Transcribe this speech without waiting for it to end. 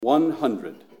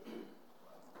100.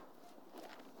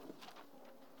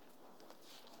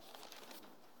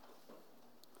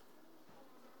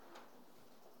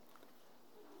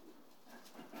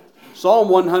 Psalm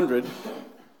 100,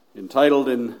 entitled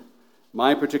in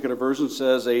my particular version,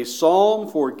 says, A Psalm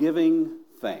for Giving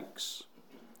Thanks.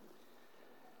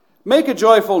 Make a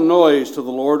joyful noise to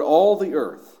the Lord, all the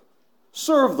earth.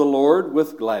 Serve the Lord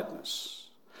with gladness.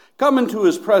 Come into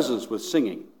his presence with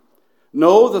singing.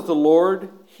 Know that the Lord,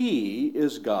 he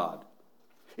is God.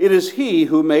 It is he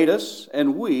who made us,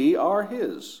 and we are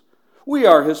his. We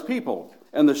are his people,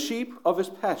 and the sheep of his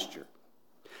pasture.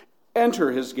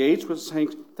 Enter his gates with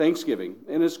thanksgiving,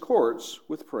 and his courts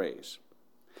with praise.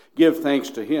 Give thanks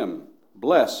to him.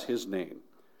 Bless his name.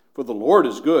 For the Lord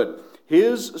is good.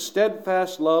 His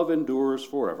steadfast love endures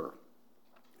forever,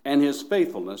 and his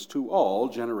faithfulness to all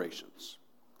generations.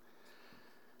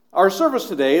 Our service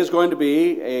today is going to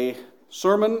be a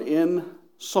sermon in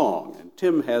song. And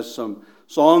Tim has some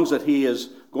songs that he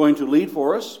is going to lead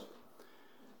for us.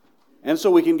 And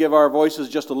so we can give our voices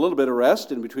just a little bit of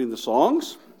rest in between the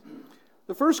songs.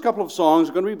 The first couple of songs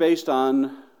are going to be based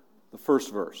on the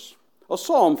first verse. A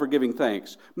psalm for giving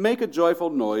thanks. Make a joyful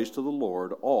noise to the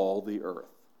Lord, all the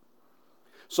earth.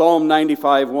 Psalm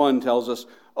 95:1 tells us,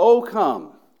 O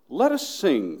come, let us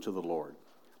sing to the Lord.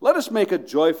 Let us make a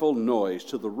joyful noise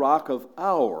to the rock of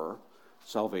our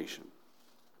salvation.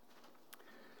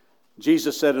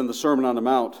 Jesus said in the Sermon on the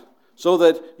Mount, so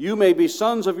that you may be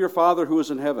sons of your Father who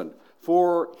is in heaven,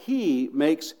 for he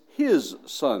makes his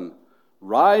sun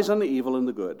rise on the evil and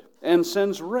the good, and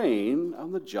sends rain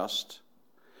on the just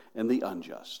and the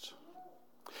unjust.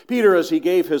 Peter, as he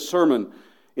gave his sermon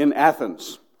in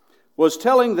Athens, was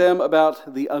telling them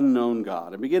about the unknown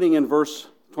God. And beginning in verse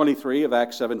 23 of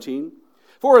Acts 17,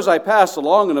 For as I passed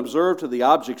along and observed to the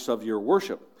objects of your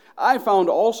worship, I found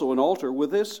also an altar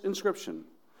with this inscription,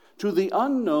 To the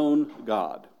unknown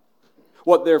God.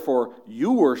 What therefore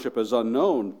you worship as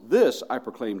unknown, this I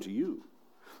proclaim to you.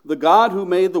 The God who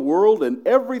made the world and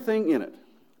everything in it,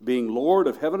 being Lord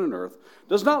of heaven and earth,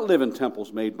 does not live in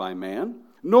temples made by man,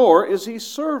 nor is he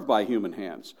served by human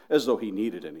hands, as though he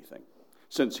needed anything,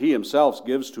 since he himself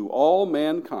gives to all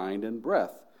mankind and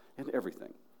breath and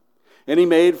everything. And he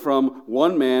made from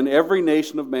one man every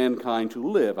nation of mankind to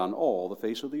live on all the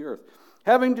face of the earth,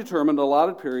 having determined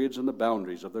allotted periods and the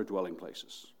boundaries of their dwelling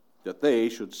places, that they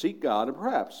should seek God and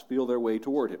perhaps feel their way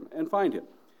toward him and find him.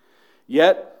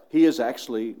 Yet he is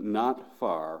actually not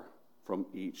far from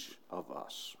each of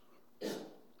us.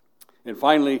 And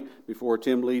finally, before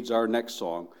Tim leads our next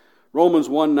song, Romans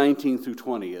 1:19 through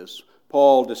 20, as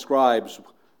Paul describes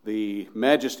the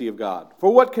majesty of God.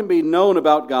 For what can be known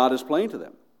about God is plain to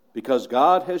them, because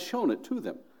God has shown it to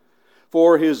them.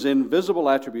 For his invisible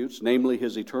attributes, namely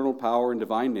his eternal power and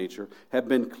divine nature, have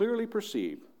been clearly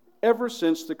perceived ever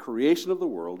since the creation of the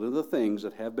world and the things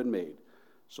that have been made,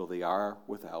 so they are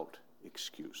without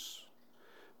excuse.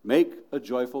 Make a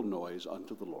joyful noise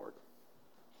unto the Lord.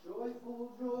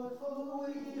 Joyful, joyful,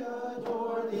 we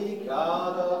adore thee,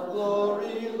 God of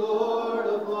glory, Lord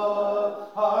of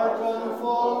love. Heart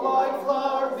unfold like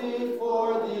flower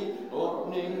before thee,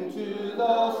 opening to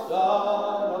the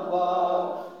sun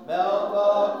above. Melt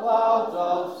the clouds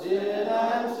of sin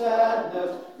and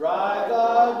sadness, drive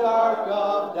the dark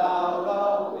of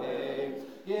doubt away.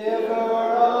 Giver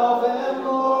of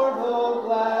immortal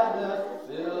gladness,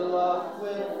 fill us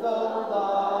with the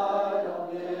light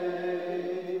of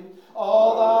day.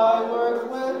 All thy works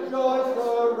with joy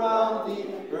surround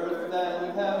thee, earth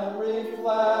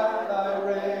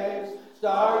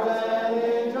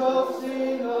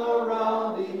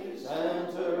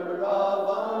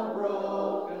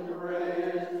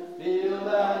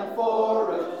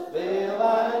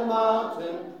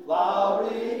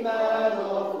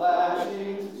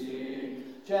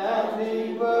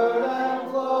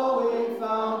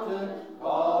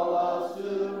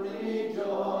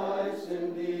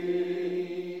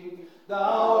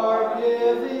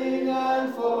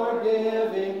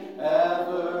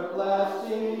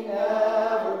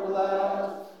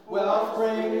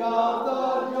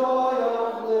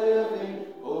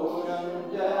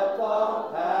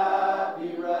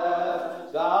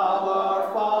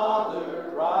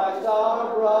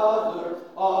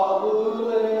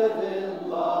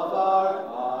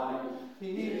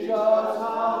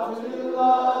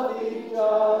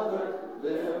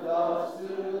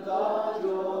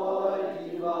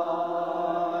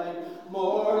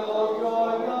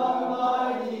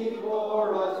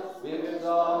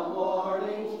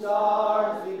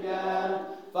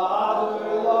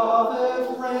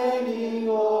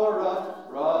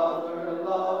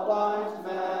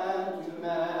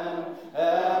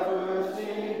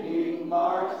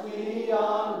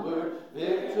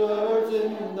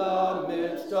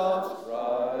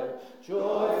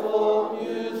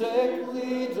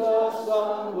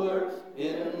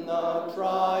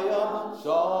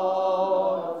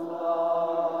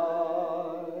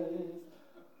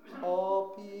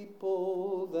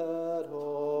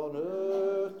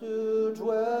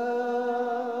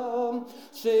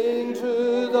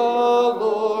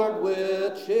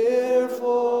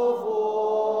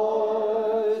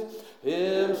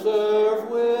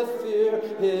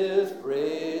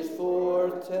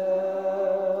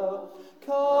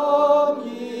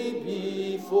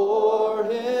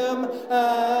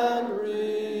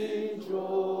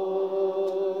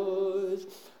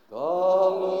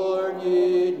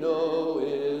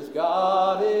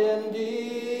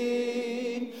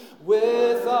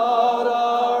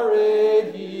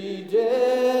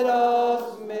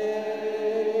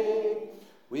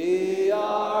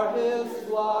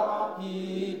flock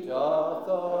he doth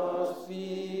us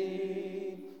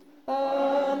feed,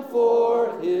 and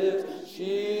for his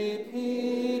sheep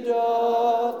he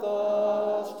doth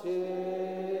us take.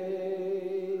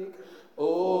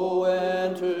 O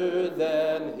enter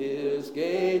then his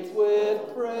gates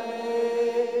with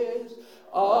praise,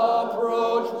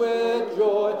 approach with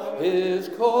joy his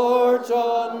courts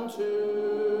unto.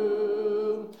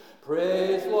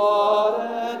 Praise Lord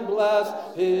and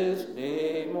bless his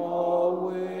name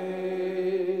always,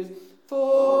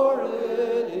 for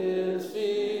it is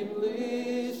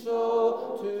seemly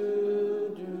so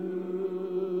to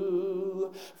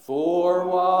do. For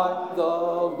why the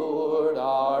Lord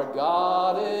our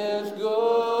God is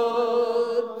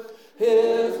good,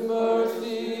 his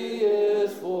mercy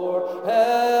is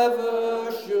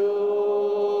forever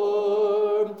sure,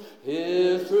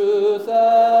 his truth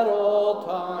at all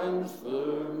times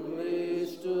firmly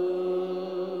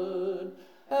stood,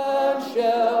 and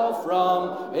shall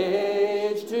from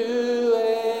age to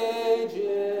age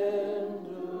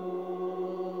endure.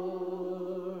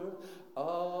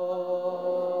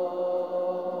 Amen.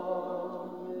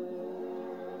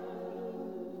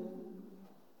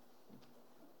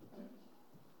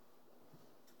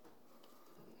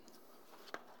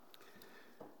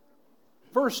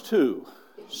 Verse 2,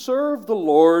 serve the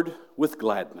Lord with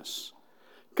gladness.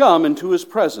 Come into his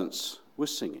presence with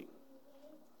singing.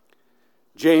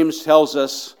 James tells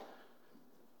us,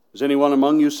 is anyone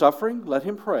among you suffering? Let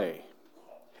him pray.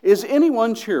 Is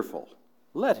anyone cheerful?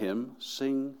 Let him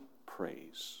sing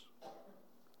praise.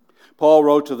 Paul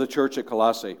wrote to the church at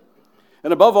Colossae,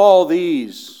 and above all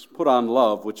these, put on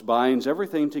love, which binds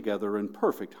everything together in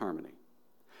perfect harmony.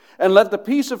 And let the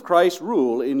peace of Christ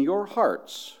rule in your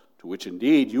hearts, to which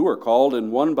indeed you are called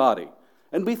in one body,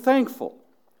 and be thankful.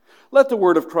 Let the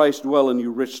word of Christ dwell in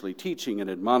you richly, teaching and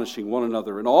admonishing one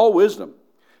another in all wisdom,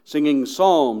 singing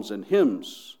psalms and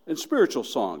hymns and spiritual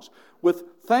songs, with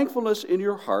thankfulness in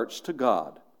your hearts to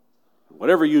God.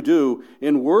 Whatever you do,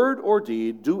 in word or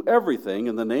deed, do everything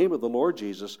in the name of the Lord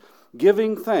Jesus,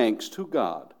 giving thanks to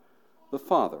God, the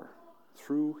Father,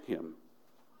 through him.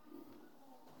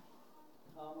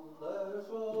 Let us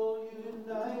all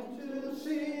unite to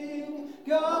sing,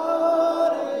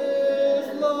 God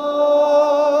is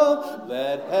love.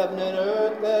 Let heaven and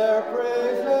earth their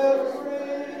praises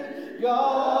ring,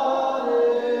 God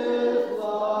is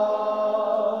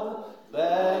love.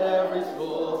 Let every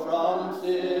soul from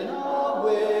sin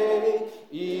awake,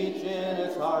 each in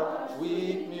its heart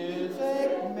sweet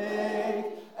music make,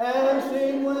 and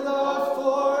sing with us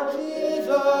for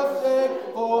Jesus' sake,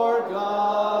 for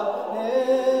God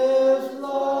is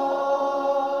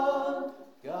love.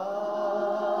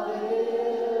 God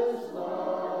is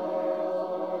love.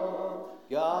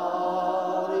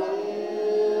 God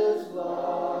is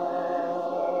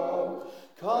love.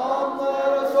 Come, let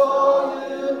us all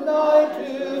unite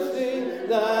to sing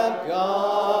that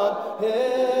God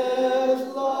is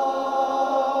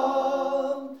love.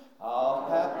 How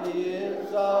happy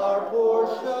is our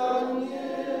portion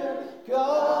here.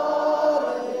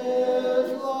 God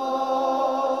is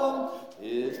love.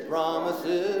 His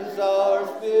promises our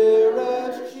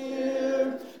spirits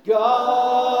cheer.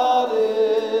 God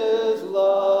is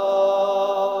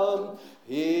love.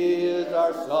 He is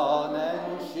our sun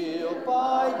and shield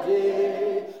by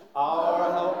day,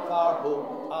 our help, our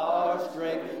hope, our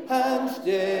strength and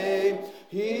stay.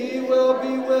 He will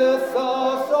be with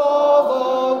us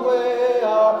all the way.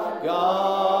 Our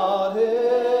God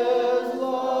is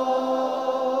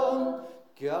love.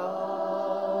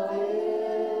 God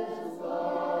is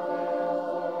love.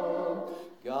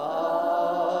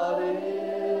 God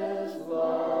is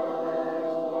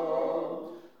love.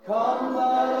 Come,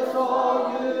 let us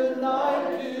all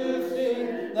unite to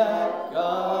sing that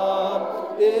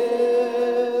God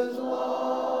is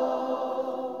love.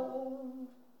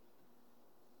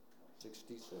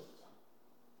 66.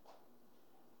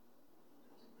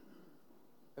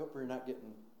 I hope we're not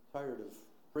getting tired of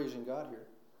praising God here.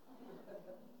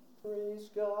 Praise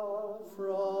God,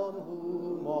 from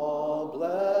whom all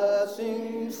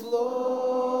blessings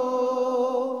flow.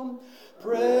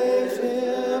 Praise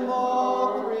him,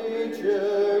 all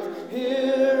creatures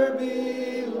here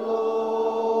below.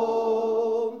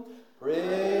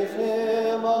 Praise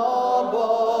him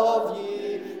above,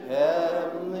 ye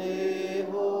heavenly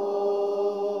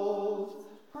hosts.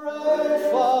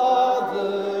 Praise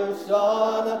Father,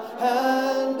 Son,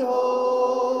 and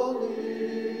Holy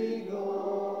Ghost.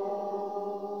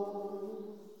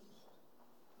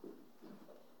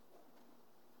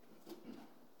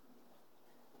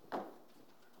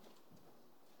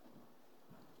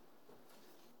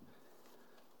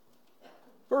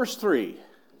 Verse 3,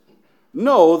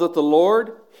 Know that the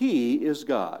Lord, He is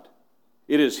God.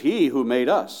 It is He who made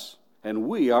us, and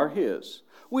we are His.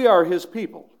 We are His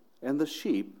people, and the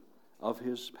sheep of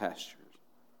His pastures.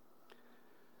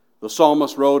 The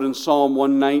psalmist wrote in Psalm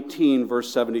 119,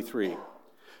 verse 73,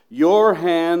 Your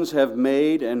hands have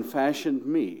made and fashioned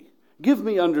me. Give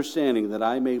me understanding that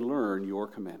I may learn your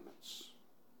commandments.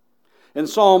 In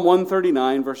Psalm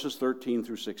 139, verses 13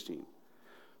 through 16,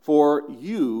 For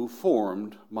you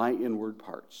formed my inward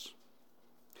parts.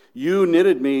 You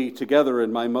knitted me together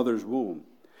in my mother's womb.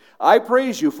 I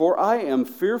praise you, for I am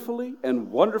fearfully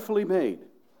and wonderfully made.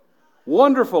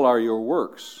 Wonderful are your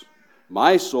works.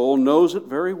 My soul knows it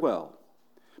very well.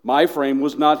 My frame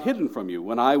was not hidden from you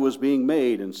when I was being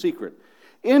made in secret,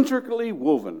 intricately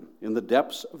woven in the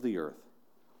depths of the earth.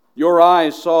 Your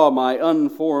eyes saw my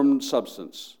unformed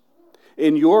substance.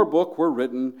 In your book were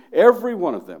written, every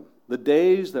one of them, the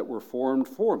days that were formed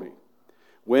for me,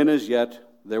 when as yet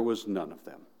there was none of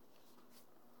them.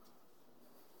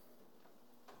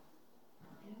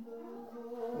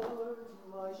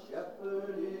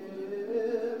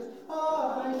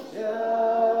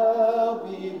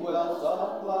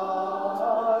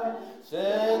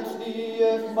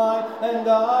 And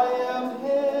I am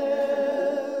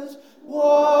His.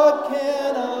 What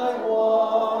can I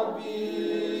want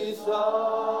beside?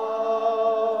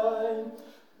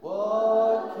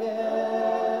 What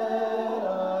can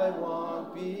I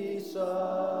want beside?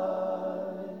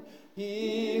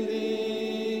 He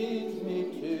leads me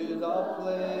to the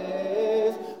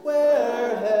place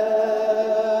where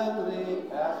heavenly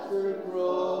pasture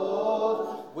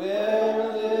grows, where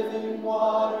living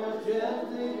waters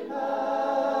gently pass.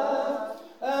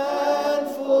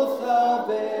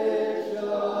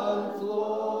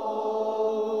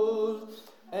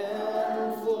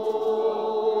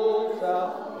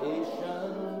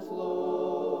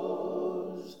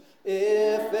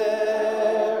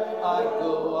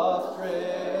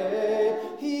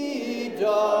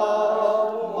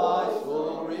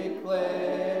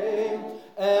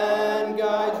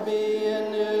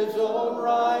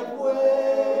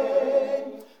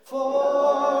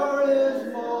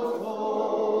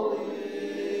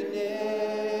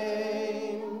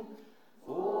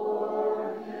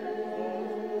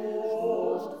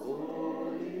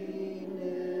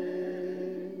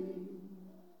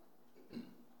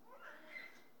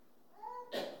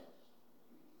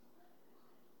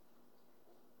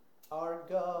 Our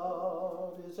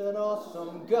God is an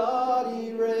awesome God,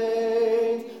 He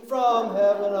reigns from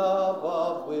heaven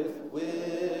above with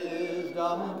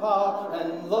wisdom, power,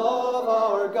 and love.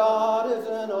 Our God is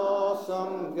an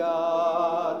awesome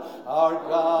God. Our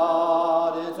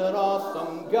God is an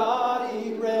awesome God,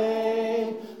 He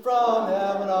reigns from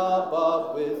heaven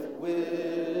above with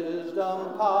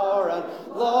wisdom, power, and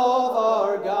love.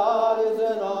 Our God is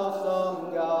an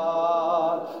awesome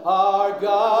God. Our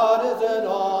God is an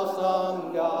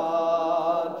awesome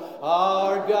God.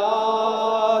 Our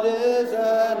God is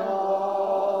an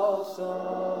awesome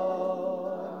God.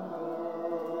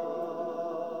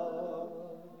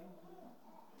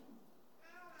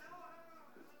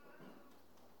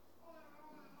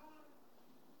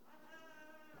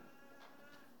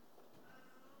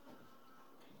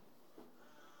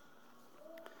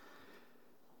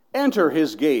 Enter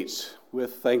His gates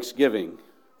with thanksgiving,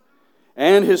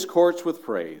 and His courts with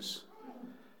praise.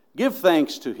 Give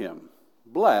thanks to Him.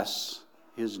 Bless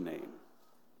His name.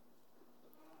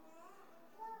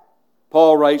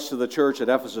 Paul writes to the church at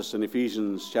Ephesus in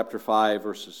Ephesians chapter 5,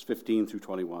 verses 15 through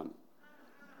 21.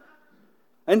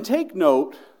 And take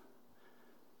note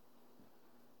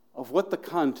of what the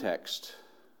context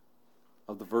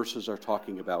of the verses are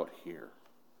talking about here.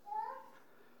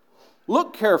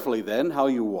 Look carefully then how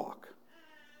you walk,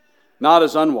 not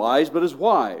as unwise, but as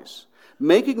wise,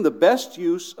 making the best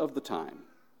use of the time,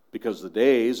 because the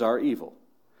days are evil.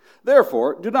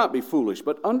 Therefore, do not be foolish,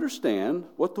 but understand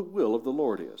what the will of the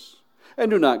Lord is. And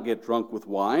do not get drunk with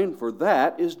wine, for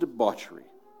that is debauchery,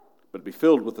 but be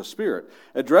filled with the Spirit,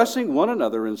 addressing one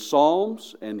another in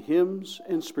psalms and hymns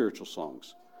and spiritual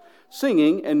songs,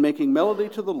 singing and making melody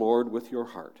to the Lord with your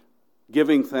heart,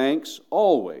 giving thanks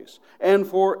always and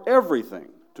for everything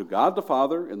to God the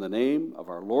Father in the name of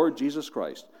our Lord Jesus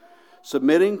Christ,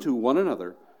 submitting to one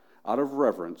another out of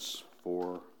reverence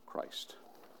for Christ.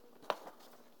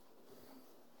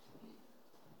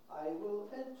 I will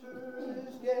enter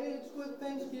His gates with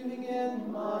thanksgiving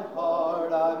in my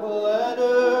heart. I will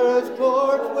enter His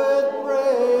courts with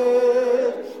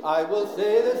praise. I will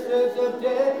say, this is a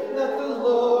day that the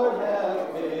Lord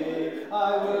has made.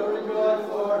 I will rejoice,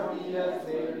 for He has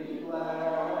made me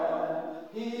glad.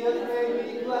 He has made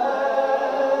me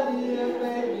glad. He has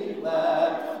made me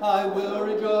glad. I will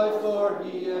rejoice, for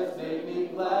he has made me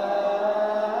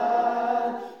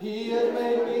glad. He has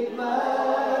made me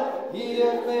glad. He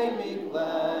has made me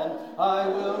glad. I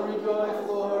will rejoice,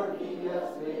 for he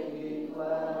has made me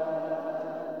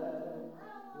glad.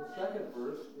 The second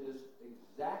verse is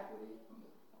exactly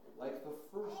like the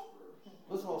first verse.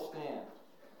 Let's all stand.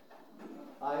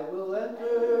 I will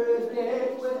enter his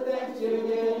gates with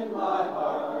thanksgiving in my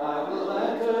heart. I will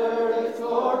enter his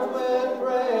courts with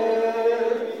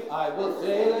praise. I will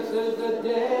say, this is the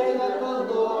day that the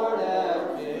Lord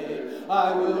has made.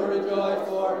 I will rejoice,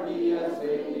 for he has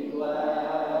made me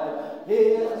glad.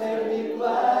 He has made me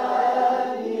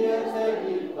glad. He has made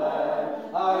me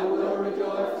glad. I will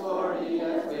rejoice, for he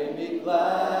has made me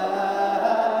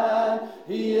glad.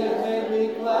 He has made me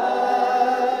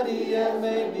glad. He has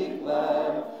made me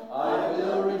glad. I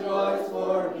will rejoice,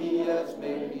 for he has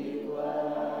made me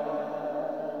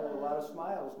glad. A lot of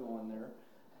smiles going there.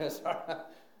 It's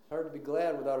hard to be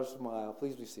glad without a smile.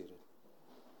 Please be seated.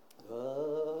 The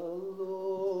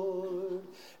Lord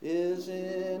is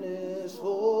in his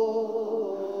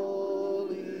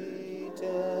holy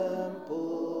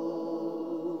temple.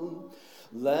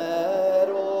 Let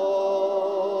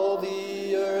all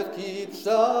the earth keep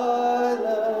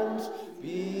silence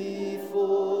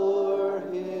before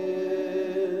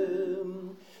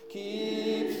him.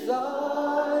 Keep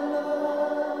silence.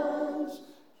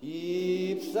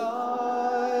 Keep silence.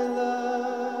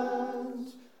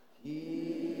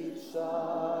 Keep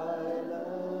silence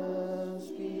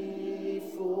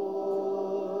before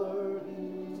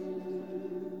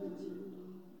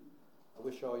him. I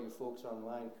wish all you folks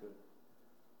online could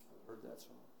have heard that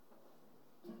song.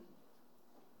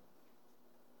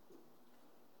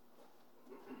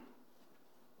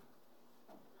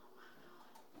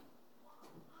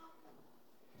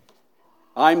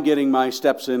 I'm getting my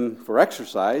steps in for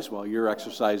exercise while you're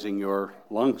exercising your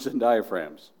lungs and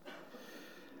diaphragms.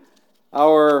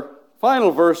 Our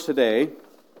final verse today,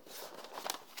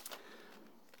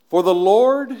 for the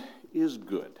Lord is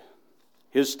good.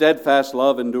 His steadfast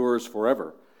love endures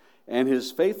forever, and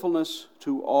his faithfulness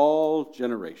to all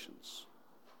generations.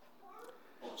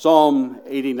 Psalm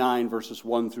 89, verses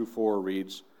 1 through 4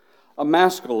 reads, a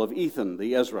maskil of Ethan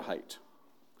the Ezrahite.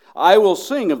 I will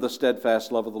sing of the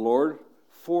steadfast love of the Lord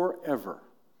forever.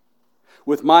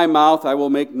 With my mouth I will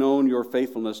make known your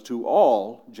faithfulness to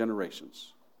all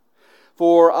generations.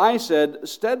 For I said,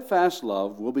 steadfast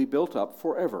love will be built up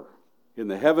forever. In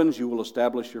the heavens you will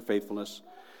establish your faithfulness.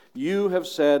 You have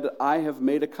said, I have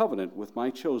made a covenant with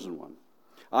my chosen one.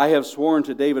 I have sworn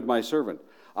to David my servant,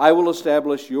 I will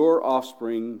establish your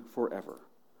offspring forever.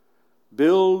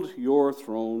 Build your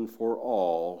throne for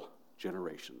all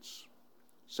generations.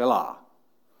 Selah.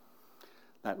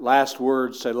 That last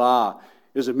word, Selah,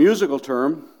 is a musical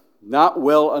term, not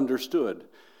well understood.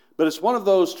 But it's one of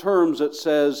those terms that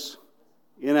says,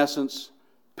 in essence,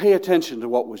 pay attention to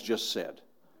what was just said,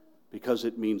 because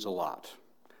it means a lot.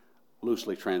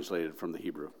 Loosely translated from the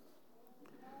Hebrew.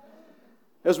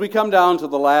 As we come down to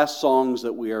the last songs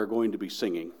that we are going to be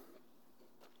singing,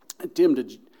 Tim,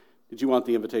 did you want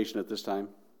the invitation at this time?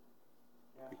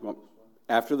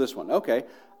 After this one. Okay.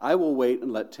 I will wait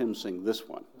and let Tim sing this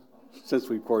one, since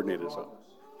we've coordinated so.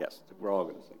 Yes, we're all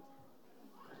going to sing.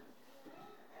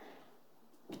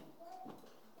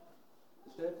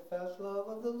 Steadfast love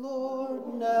of the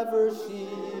Lord never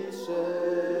ceases.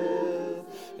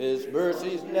 His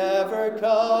mercies never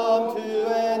come to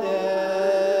an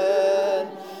end.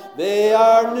 They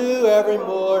are new every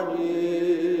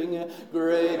morning.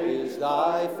 Great is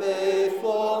thy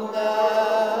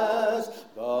faithfulness.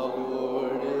 The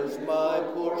Lord is my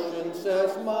portion,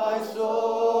 says my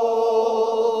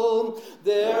soul.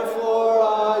 Therefore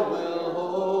I will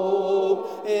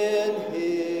hope in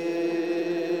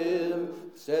him.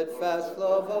 Steadfast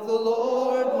love of the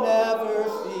Lord never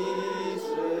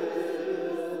ceases.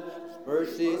 His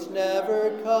mercies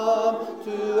never come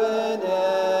to an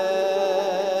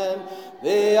end.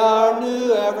 They are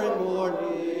new every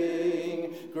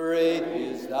morning. Great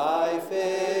is thy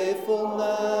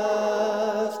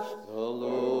faithfulness. The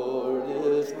Lord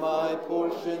is my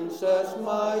portion, says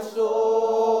my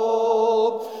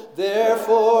soul.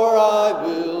 Therefore I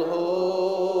will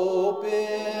hope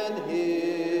in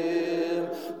him.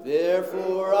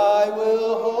 Therefore I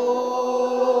will hope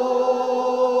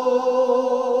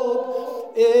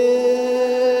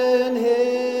in him.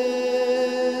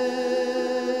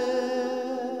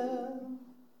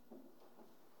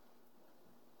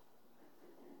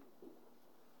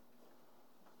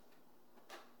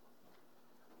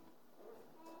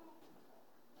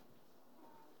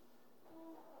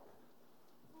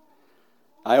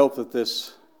 I hope that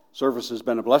this service has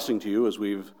been a blessing to you as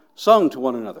we've sung to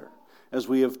one another, as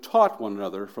we have taught one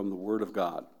another from the Word of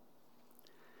God.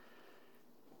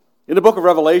 In the book of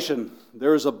Revelation,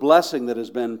 there is a blessing that has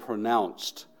been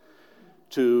pronounced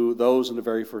to those in the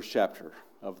very first chapter,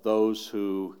 of those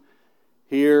who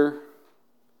hear,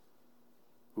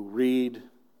 who read,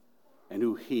 and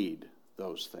who heed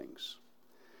those things.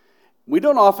 We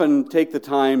don't often take the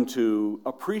time to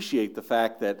appreciate the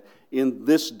fact that in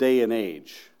this day and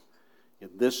age, in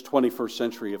this 21st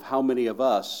century, of how many of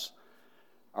us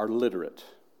are literate.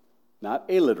 Not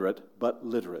illiterate, but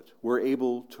literate. We're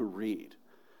able to read.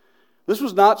 This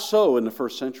was not so in the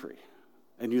first century.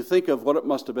 And you think of what it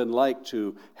must have been like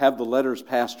to have the letters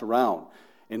passed around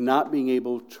and not being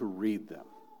able to read them.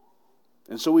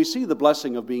 And so we see the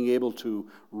blessing of being able to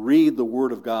read the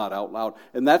Word of God out loud.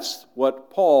 And that's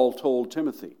what Paul told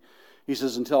Timothy. He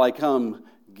says, until I come,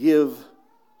 give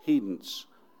heedance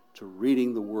to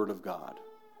reading the Word of God.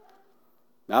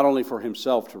 Not only for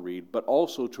himself to read, but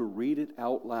also to read it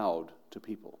out loud to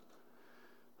people.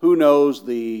 Who knows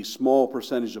the small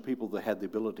percentage of people that had the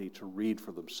ability to read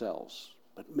for themselves?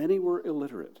 But many were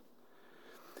illiterate.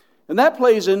 And that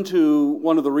plays into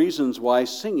one of the reasons why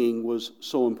singing was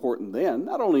so important then,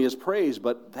 not only as praise,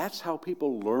 but that's how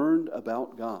people learned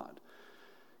about God.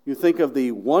 You think of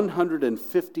the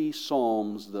 150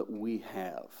 psalms that we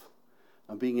have,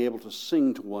 and being able to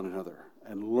sing to one another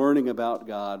and learning about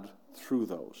God through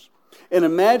those. And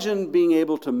imagine being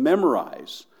able to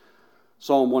memorize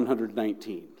Psalm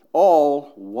 119,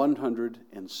 all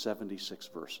 176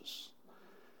 verses.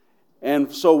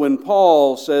 And so when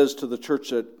Paul says to the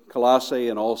church at Colossae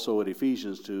and also at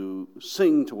Ephesians to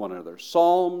sing to one another,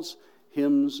 psalms,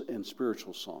 hymns, and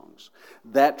spiritual songs,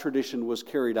 that tradition was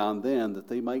carried on then that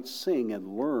they might sing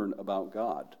and learn about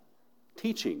God,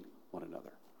 teaching one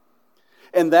another.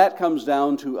 And that comes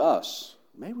down to us.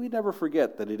 May we never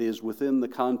forget that it is within the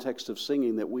context of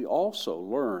singing that we also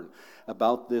learn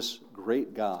about this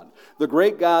great God. The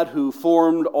great God who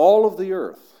formed all of the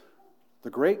earth. The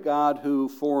great God who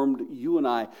formed you and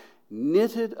I,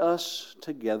 knitted us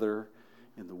together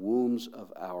in the wombs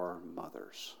of our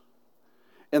mothers.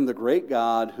 And the great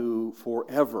God who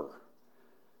forever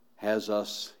has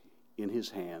us in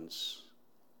his hands,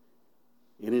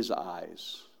 in his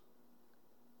eyes,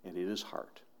 and in his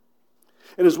heart.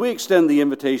 And as we extend the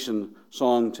invitation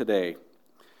song today,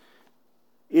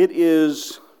 it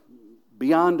is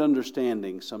beyond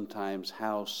understanding sometimes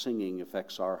how singing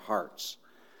affects our hearts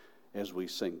as we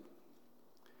sing.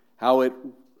 How it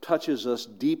touches us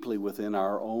deeply within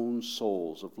our own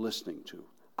souls of listening to.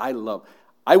 I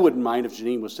wouldn't mind if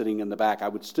Janine was sitting in the back. I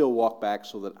would still walk back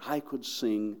so that I could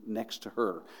sing next to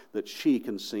her, that she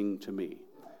can sing to me.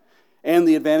 And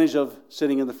the advantage of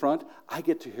sitting in the front, I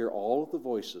get to hear all of the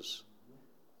voices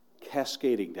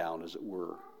cascading down, as it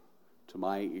were, to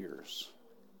my ears.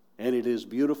 And it is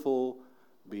beautiful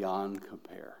beyond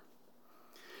compare.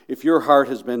 If your heart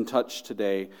has been touched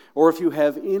today, or if you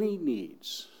have any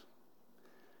needs,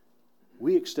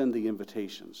 we extend the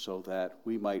invitation so that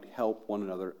we might help one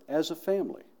another as a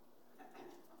family.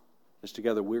 As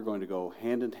together we're going to go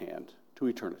hand in hand to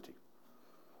eternity.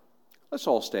 Let's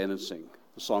all stand and sing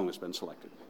the song that's been selected.